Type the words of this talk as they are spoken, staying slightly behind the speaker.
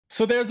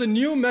So there's a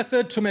new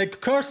method to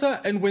make Cursor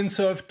and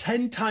Windsurf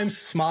 10 times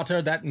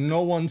smarter that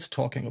no one's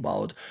talking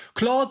about.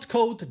 Claude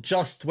Code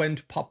just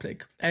went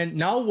public and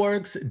now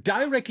works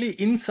directly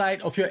inside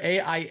of your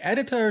AI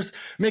editors,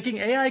 making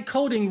AI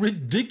coding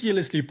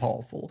ridiculously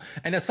powerful.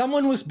 And as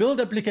someone who's built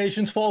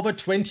applications for over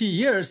 20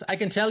 years, I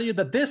can tell you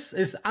that this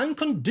is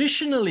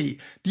unconditionally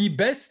the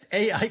best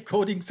AI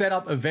coding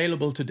setup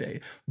available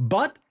today.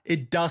 But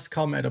it does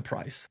come at a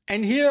price.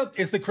 And here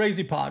is the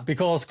crazy part,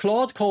 because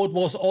Claude Code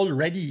was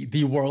already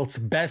the world's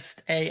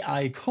best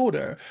AI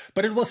coder,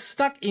 but it was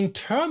stuck in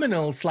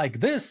terminals like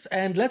this,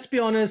 and let's be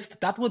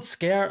honest, that would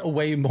scare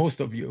away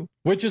most of you.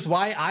 Which is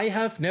why I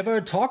have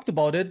never talked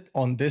about it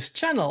on this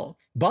channel.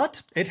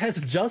 But it has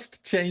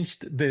just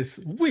changed this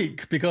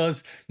week,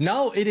 because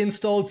now it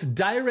installs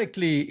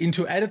directly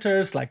into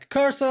editors like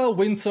Cursor,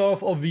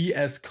 Windsurf, or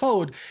VS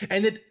Code,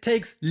 and it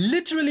takes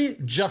literally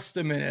just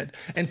a minute.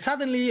 And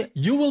suddenly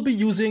you will be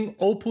using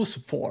Opus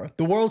 4,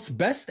 the world's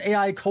best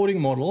AI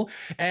coding model,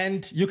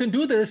 and you can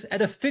do this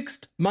at a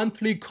fixed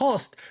monthly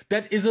cost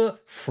that is a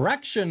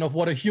fraction of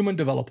what a human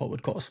developer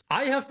would cost.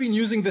 I have been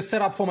using this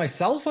setup for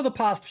myself for the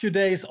past few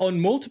days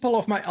on multiple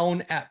of my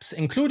own apps,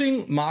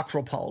 including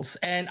MacroPulse,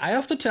 and I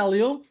have to tell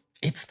you,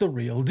 it's the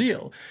real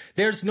deal.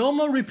 There's no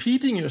more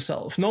repeating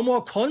yourself, no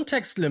more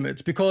context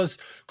limits, because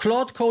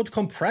Claude Code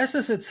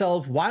compresses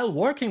itself while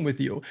working with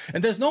you.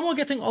 And there's no more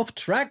getting off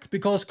track,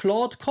 because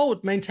Claude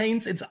Code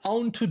maintains its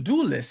own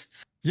to-do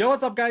lists. Yo,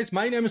 what's up guys?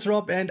 My name is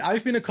Rob and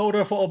I've been a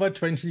coder for over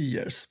 20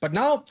 years. But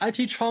now I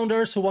teach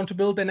founders who want to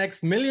build their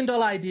next $1 million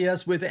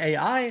ideas with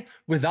AI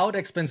without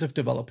expensive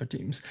developer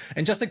teams.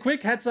 And just a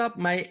quick heads up,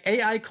 my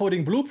AI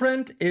coding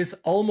blueprint is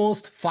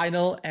almost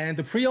final and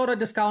the pre-order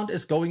discount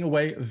is going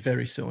away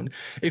very soon.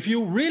 If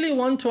you really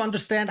want to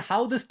understand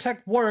how this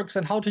tech works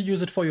and how to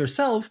use it for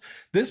yourself,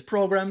 this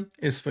program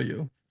is for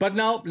you. But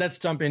now let's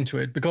jump into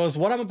it, because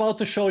what I'm about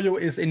to show you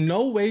is in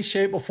no way,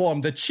 shape or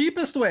form the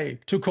cheapest way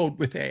to code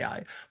with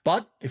AI.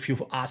 But if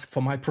you ask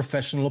for my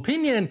professional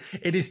opinion,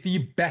 it is the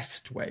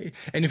best way.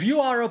 And if you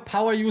are a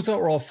power user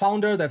or a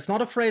founder that's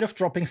not afraid of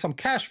dropping some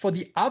cash for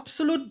the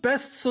absolute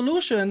best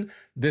solution,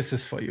 this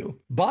is for you.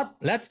 But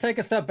let's take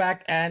a step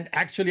back and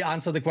actually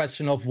answer the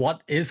question of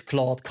what is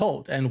Claude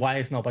Code and why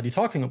is nobody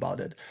talking about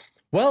it?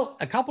 Well,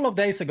 a couple of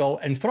days ago,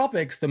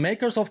 Anthropic, the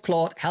makers of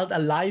Claude, held a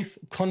live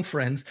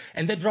conference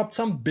and they dropped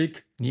some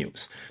big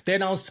news. They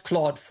announced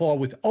Claude 4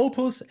 with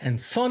Opus and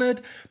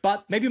Sonnet,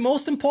 but maybe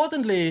most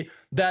importantly,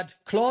 that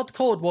Claude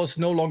Code was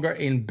no longer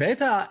in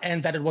beta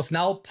and that it was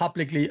now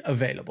publicly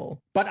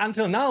available. But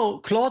until now,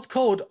 Claude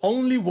Code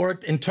only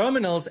worked in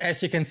terminals,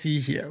 as you can see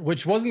here,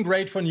 which wasn't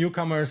great for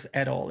newcomers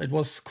at all. It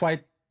was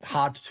quite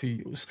hard to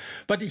use.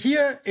 But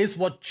here is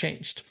what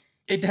changed.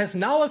 It has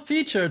now a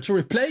feature to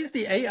replace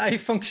the AI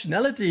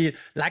functionality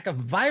like a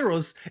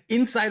virus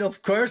inside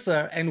of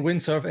Cursor and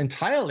Windsurf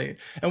entirely.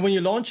 And when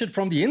you launch it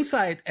from the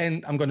inside,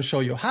 and I'm going to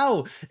show you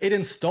how, it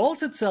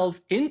installs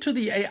itself into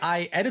the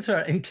AI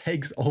editor and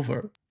takes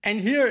over.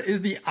 And here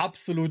is the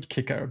absolute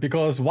kicker,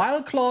 because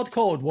while Claude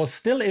Code was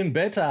still in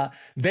beta,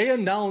 they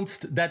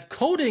announced that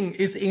coding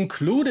is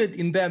included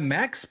in their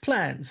max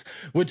plans,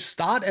 which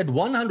start at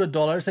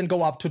 $100 and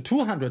go up to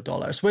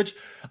 $200, which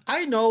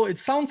I know it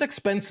sounds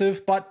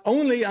expensive, but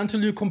only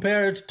until you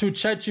compare it to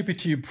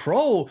ChatGPT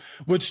Pro,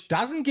 which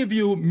doesn't give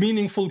you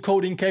meaningful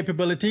coding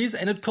capabilities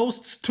and it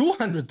costs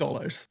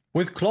 $200.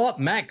 With Claude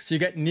Max, you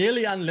get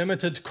nearly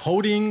unlimited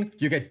coding,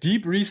 you get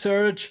deep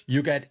research,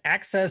 you get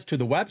access to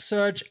the web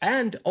search,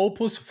 and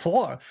Opus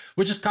 4,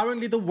 which is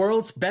currently the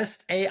world's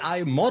best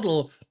AI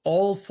model,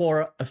 all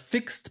for a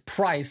fixed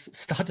price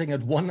starting at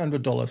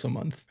 $100 a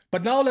month.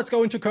 But now let's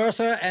go into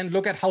Cursor and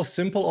look at how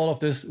simple all of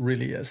this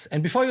really is.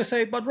 And before you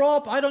say, but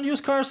Rob, I don't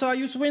use Cursor, I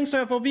use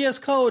Windsurf or VS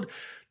Code,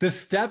 the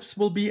steps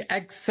will be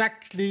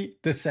exactly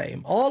the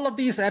same. All of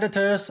these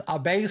editors are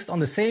based on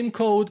the same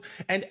code,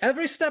 and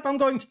every step I'm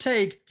going to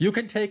take, you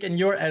can take in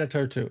your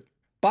editor too.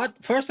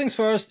 But first things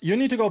first, you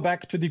need to go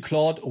back to the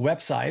Claude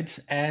website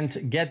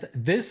and get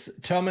this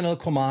terminal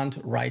command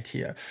right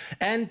here.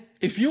 And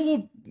if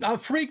you are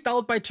freaked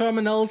out by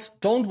terminals,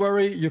 don't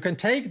worry, you can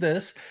take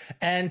this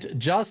and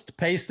just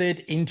paste it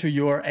into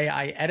your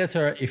AI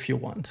editor if you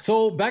want.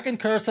 So back in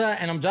Cursor,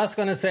 and I'm just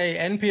gonna say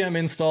npm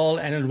install,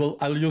 and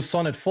I'll use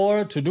Sonnet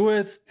 4 to do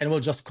it, and we'll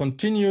just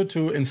continue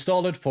to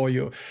install it for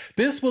you.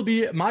 This will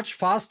be much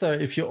faster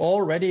if you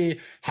already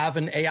have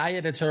an AI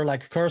editor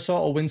like Cursor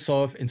or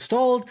Windsurf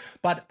installed,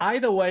 but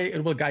either way,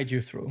 it will guide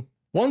you through.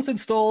 Once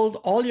installed,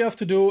 all you have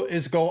to do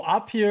is go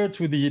up here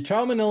to the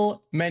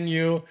terminal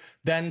menu,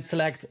 then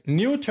select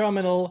new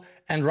terminal,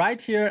 and right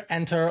here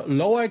enter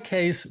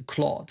lowercase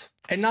Claude.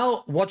 And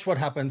now watch what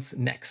happens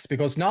next,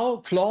 because now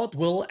Claude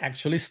will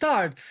actually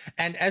start.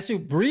 And as you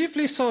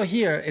briefly saw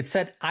here, it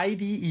said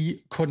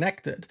IDE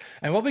connected.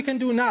 And what we can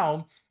do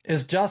now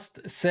is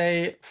just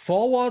say /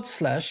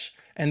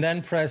 and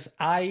then press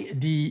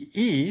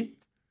IDE,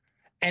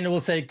 and it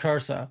will say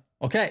Cursor.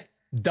 Okay,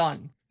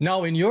 done.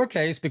 Now, in your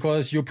case,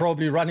 because you're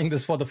probably running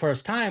this for the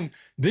first time,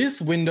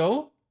 this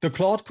window, the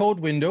Claude Code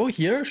window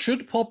here,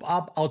 should pop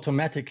up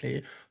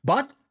automatically.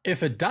 But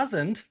If it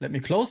doesn't, let me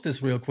close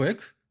this real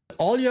quick.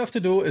 All you have to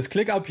do is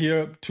click up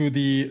here to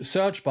the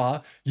search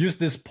bar, use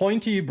this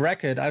pointy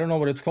bracket, I don't know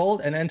what it's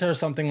called, and enter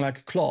something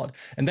like Claude.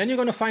 And then you're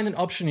going to find an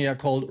option here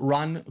called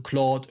Run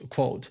Claude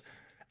Code.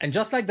 And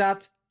just like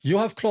that, you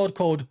have Claude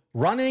Code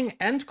running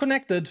and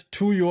connected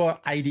to your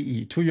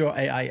IDE, to your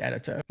AI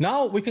editor.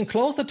 Now we can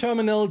close the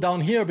terminal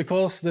down here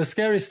because the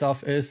scary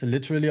stuff is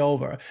literally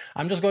over.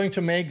 I'm just going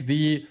to make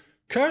the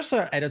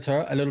Cursor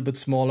editor a little bit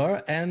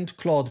smaller and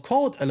Claude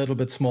Code a little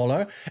bit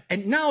smaller.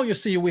 And now you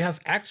see we have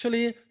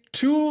actually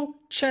two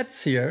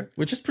chats here,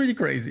 which is pretty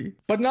crazy.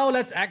 But now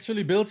let's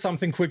actually build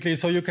something quickly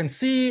so you can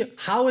see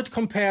how it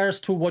compares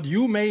to what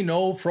you may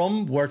know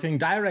from working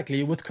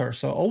directly with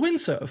Cursor or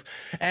Windsurf.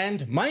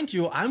 And mind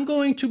you, I'm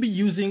going to be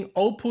using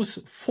Opus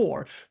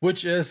 4,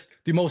 which is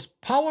the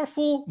most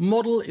powerful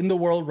model in the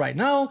world right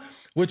now,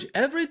 which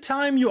every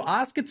time you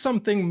ask it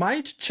something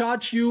might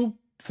charge you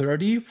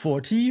 30,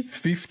 40,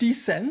 50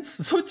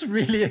 cents. So it's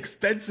really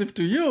expensive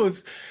to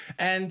use.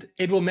 And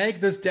it will make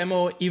this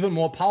demo even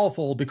more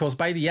powerful because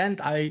by the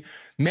end, I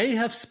may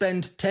have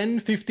spent 10,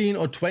 15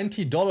 or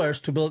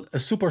 $20 to build a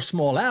super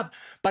small app,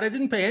 but I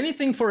didn't pay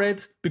anything for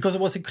it because it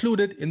was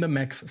included in the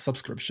Max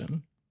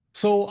subscription.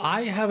 So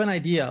I have an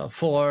idea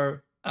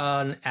for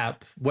an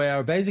app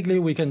where basically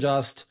we can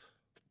just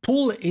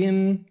pull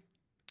in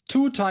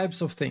two types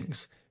of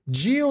things.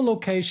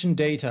 Geolocation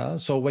data,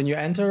 so when you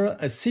enter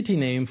a city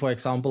name, for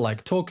example,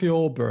 like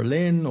Tokyo,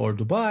 Berlin, or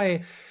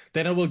Dubai,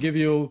 then it will give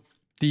you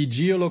the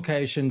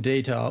geolocation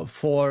data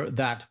for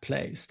that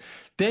place.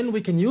 Then we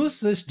can use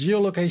this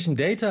geolocation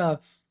data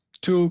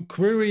to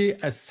query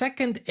a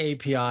second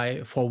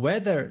API for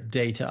weather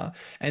data.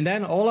 And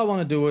then all I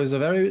want to do is a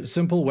very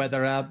simple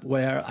weather app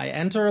where I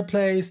enter a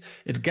place,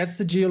 it gets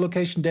the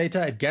geolocation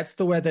data, it gets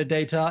the weather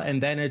data,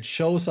 and then it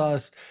shows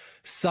us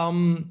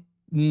some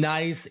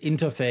nice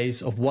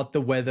interface of what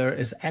the weather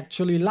is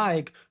actually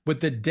like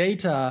with the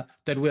data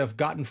that we have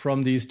gotten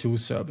from these two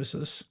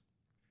services.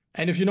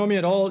 And if you know me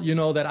at all, you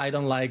know that I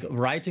don't like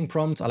writing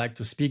prompts. I like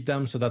to speak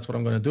them. So that's what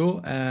I'm going to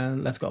do.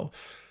 And let's go.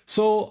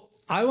 So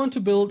I want to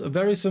build a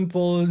very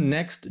simple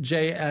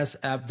Next.js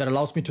app that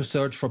allows me to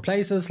search for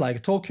places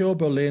like Tokyo,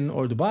 Berlin,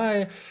 or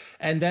Dubai.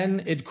 And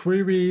then it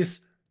queries.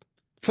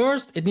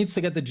 First, it needs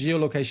to get the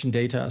geolocation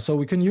data. So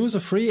we can use a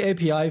free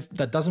API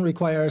that doesn't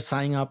require a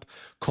sign up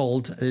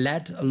called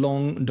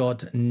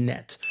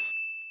ledlong.net.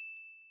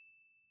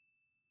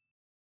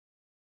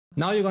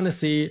 Now you're going to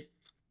see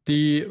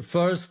the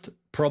first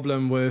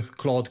problem with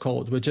Claude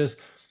Code, which is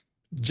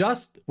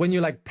just when you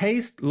like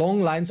paste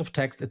long lines of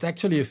text, it's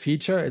actually a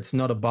feature. It's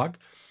not a bug.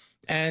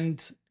 And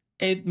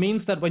it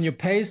means that when you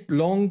paste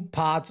long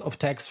parts of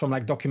text from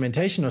like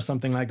documentation or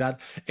something like that,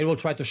 it will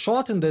try to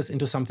shorten this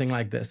into something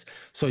like this.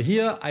 So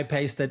here I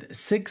pasted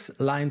 6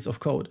 lines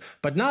of code.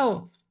 But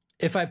now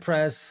if I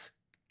press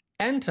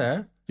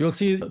enter, you'll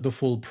see the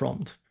full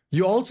prompt.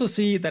 You also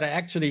see that I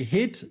actually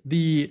hit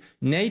the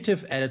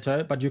native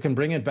editor, but you can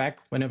bring it back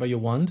whenever you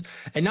want.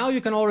 And now you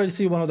can already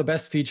see one of the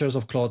best features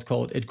of Claude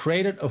Code. It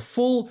created a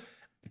full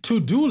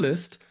to-do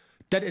list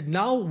that it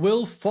now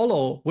will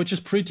follow, which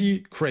is pretty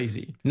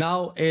crazy.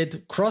 Now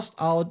it crossed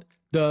out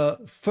the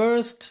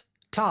first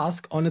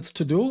task on its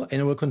to-do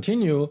and it will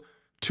continue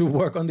to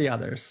work on the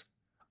others.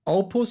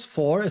 Opus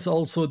 4 is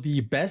also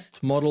the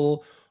best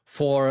model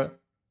for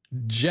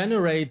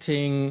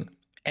generating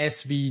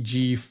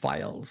SVG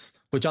files,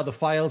 which are the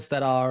files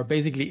that are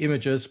basically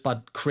images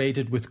but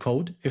created with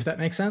code, if that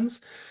makes sense.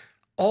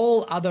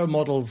 All other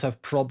models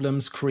have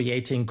problems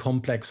creating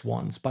complex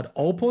ones, but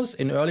Opus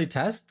in early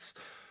tests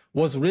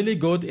was really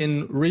good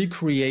in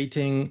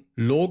recreating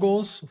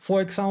logos,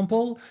 for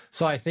example.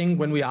 So I think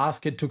when we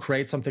ask it to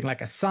create something like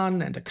a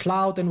sun and a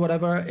cloud and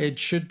whatever, it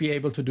should be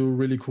able to do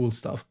really cool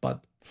stuff.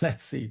 But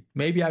let's see,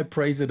 maybe I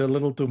praise it a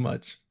little too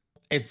much.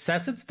 It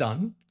says it's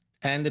done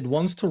and it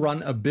wants to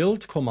run a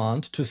build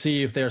command to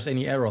see if there's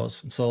any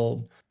errors.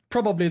 So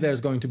probably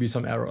there's going to be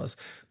some errors.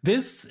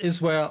 This is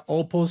where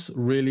Opus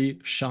really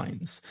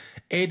shines.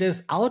 It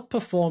is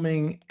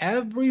outperforming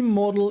every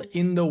model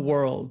in the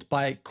world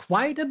by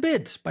quite a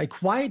bit, by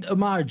quite a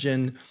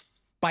margin,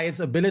 by its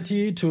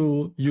ability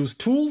to use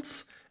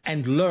tools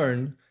and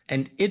learn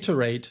and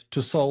iterate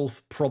to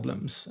solve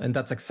problems. And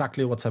that's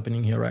exactly what's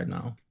happening here right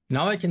now.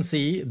 Now I can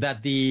see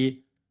that the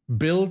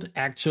build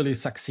actually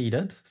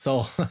succeeded.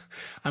 So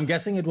I'm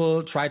guessing it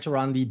will try to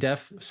run the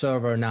dev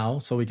server now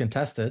so we can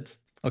test it.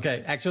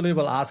 Okay, actually it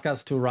will ask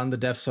us to run the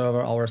dev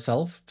server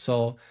ourselves.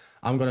 So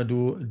I'm going to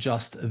do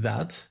just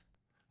that.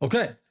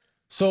 Okay,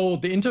 so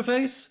the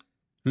interface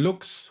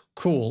looks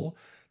cool.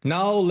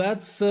 Now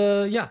let's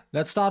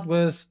start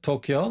with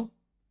Tokyo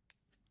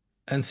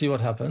and see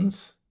what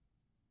happens.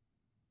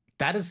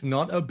 That is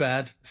not a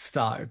bad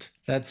start.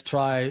 Let's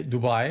try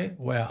Dubai,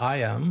 where I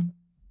am.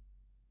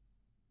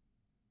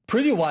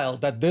 Pretty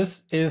wild that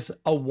this is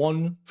a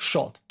one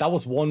shot. That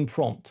was one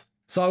prompt.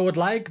 So I would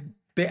like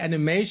the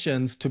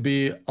animations to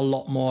be a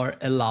lot more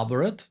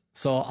elaborate.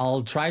 So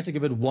I'll try to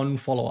give it one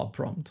follow-up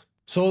prompt.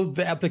 So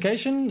the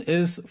application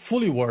is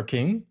fully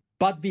working,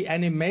 but the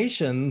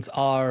animations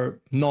are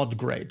not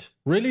great.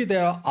 Really,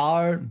 there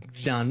are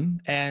none.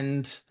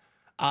 And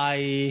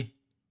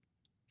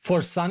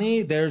for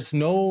Sunny, there's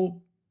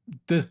no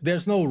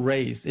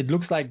rays. It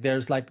looks like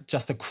there's like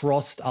just a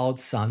crossed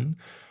out sun.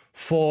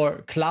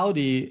 For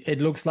Cloudy,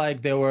 it looks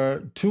like there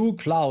were two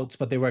clouds,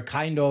 but they were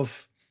kind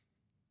of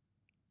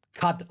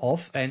cut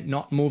off and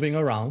not moving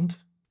around.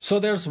 So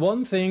there's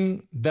one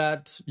thing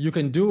that you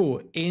can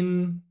do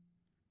in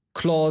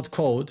Claude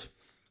Code,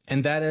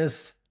 and that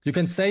is you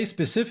can say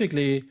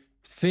specifically,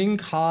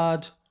 think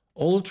hard,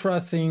 ultra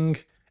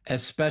think,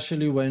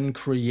 especially when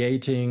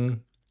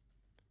creating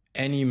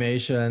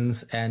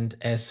animations and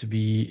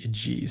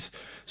SVGs.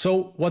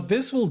 So what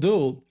this will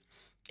do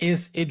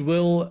is it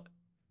will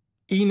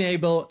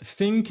enable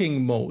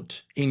thinking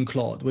mode in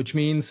Claude, which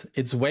means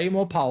it's way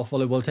more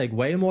powerful. It will take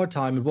way more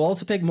time. It will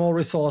also take more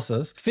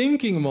resources.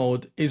 Thinking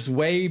mode is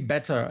way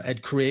better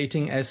at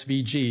creating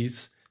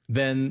SVGs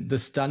than the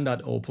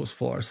standard Opus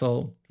 4.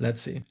 So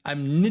let's see.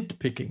 I'm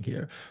nitpicking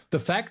here. The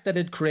fact that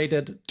it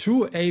created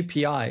two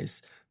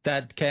APIs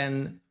that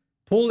can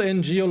pull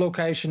in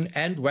geolocation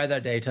and weather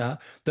data,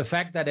 the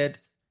fact that it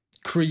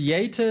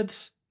created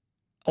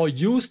or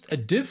used a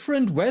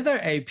different weather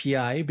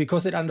API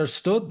because it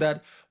understood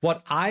that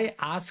what I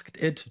asked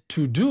it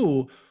to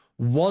do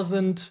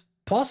wasn't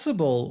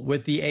possible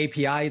with the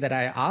API that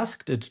I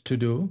asked it to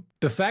do.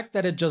 The fact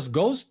that it just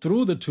goes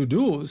through the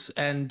to-dos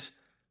and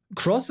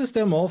crosses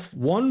them off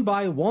one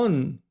by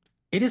one,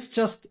 it is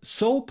just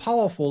so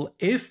powerful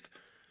if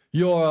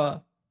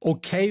you're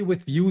okay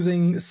with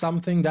using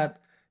something that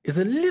is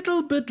a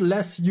little bit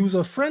less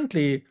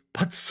user-friendly,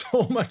 but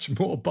so much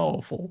more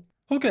powerful.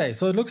 Okay,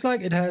 so it looks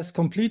like it has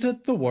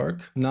completed the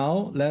work.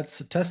 Now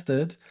let's test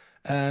it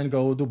and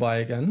go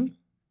Dubai again.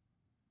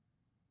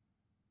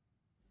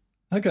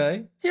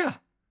 Okay, yeah,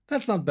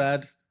 that's not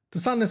bad. The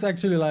sun is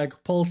actually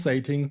like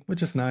pulsating,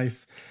 which is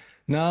nice.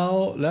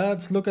 Now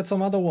let's look at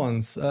some other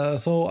ones.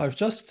 So I've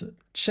just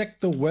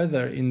checked the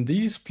weather in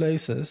these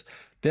places.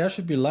 There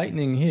should be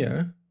lightning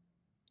here.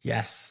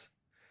 Yes.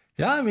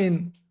 Yeah, I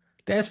mean,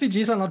 the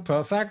SVGs are not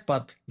perfect,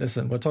 but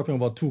listen, we're talking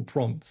about 2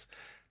 prompts.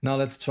 Now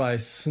let's try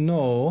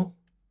snow.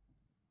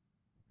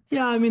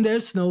 Yeah, I mean,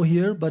 there's snow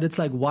here, but it's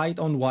like white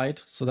on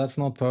white, so that's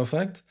not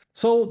perfect.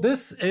 So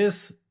this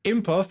is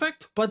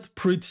imperfect, but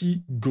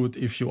pretty good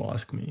if you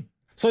ask me.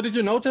 So did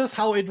you notice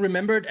how it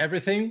remembered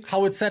everything?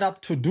 How it set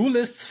up to-do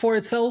lists for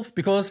itself?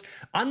 Because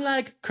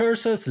unlike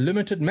Cursor's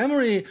limited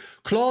memory,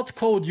 Claude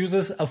Code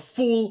uses a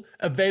full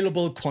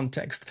available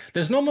context.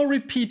 There's no more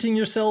repeating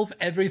yourself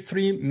every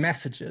 3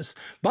 messages.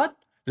 But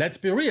let's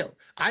be real.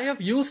 I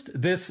have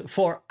used this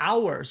for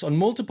hours on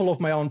multiple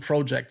of my own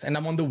projects, and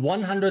I'm on the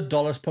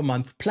 $100 per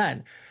month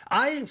plan.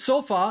 I,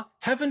 so far,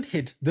 haven't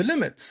hit the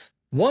limits.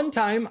 One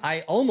time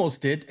I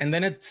almost did, and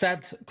then it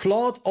said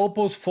Claude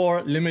Opus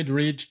 4 limit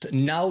reached,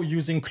 now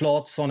using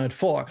Claude Sonnet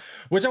 4,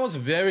 which I was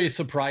very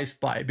surprised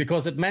by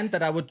because it meant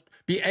that I would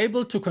be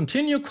able to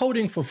continue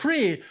coding for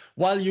free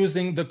while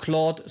using the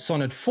Claude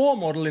Sonnet 4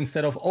 model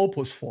instead of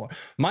Opus 4.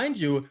 Mind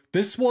you,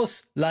 this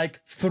was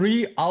like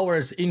 3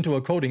 hours into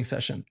a coding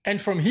session.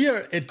 And from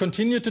here, it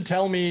continued to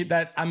tell me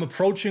that I'm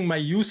approaching my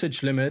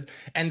usage limit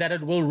and that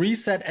it will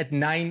reset at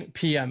 9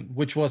 p.m.,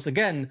 which was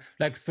again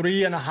like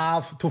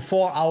 3.5 to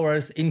 4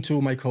 hours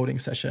into my coding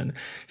session.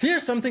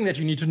 Here's something that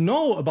you need to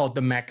know about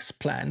the max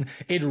plan.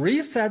 It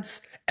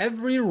resets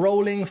every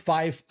rolling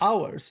 5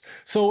 hours.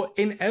 So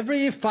in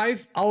every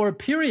 5-hour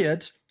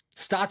period,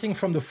 starting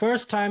from the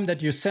first time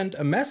that you send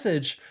a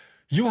message,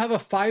 you have a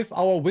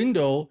 5-hour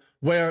window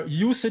where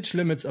usage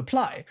limits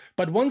apply.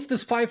 But once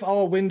this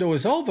 5-hour window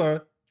is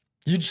over,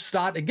 you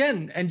start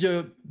again and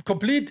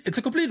it's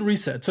a complete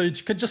reset. So you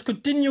can just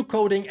continue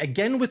coding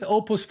again with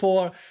Opus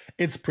 4.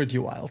 It's pretty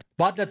wild.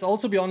 But let's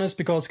also be honest,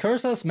 because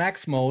Cursor's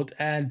Max Mode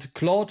and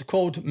Claude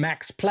Code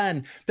Max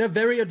Plan, they're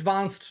very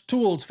advanced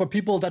tools for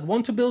people that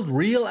want to build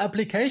real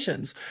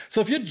applications. So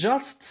if you're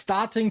just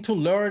starting to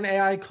learn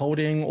AI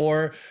coding,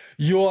 or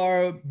you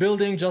are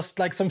building just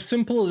like some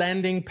simple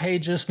landing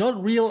pages,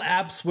 not real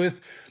apps with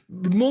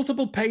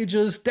multiple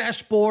pages,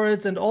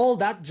 dashboards, and all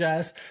that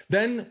jazz,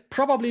 then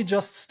probably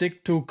just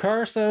stick to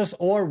Cursor's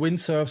or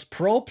Windsurf's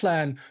Pro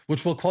plan,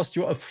 which will cost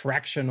you a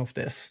fraction of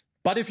this.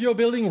 But if you're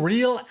building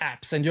real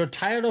apps and you're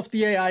tired of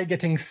the AI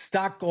getting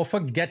stuck or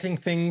forgetting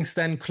things,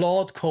 then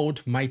Claude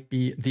Code might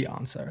be the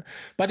answer.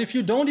 But if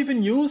you don't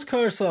even use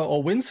Cursor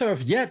or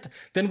Windsurf yet,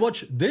 then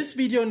watch this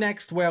video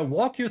next where I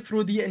walk you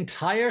through the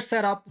entire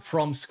setup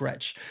from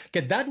scratch.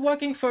 Get that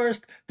working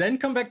first, then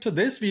come back to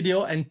this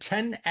video and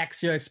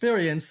 10x your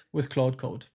experience with Claude Code.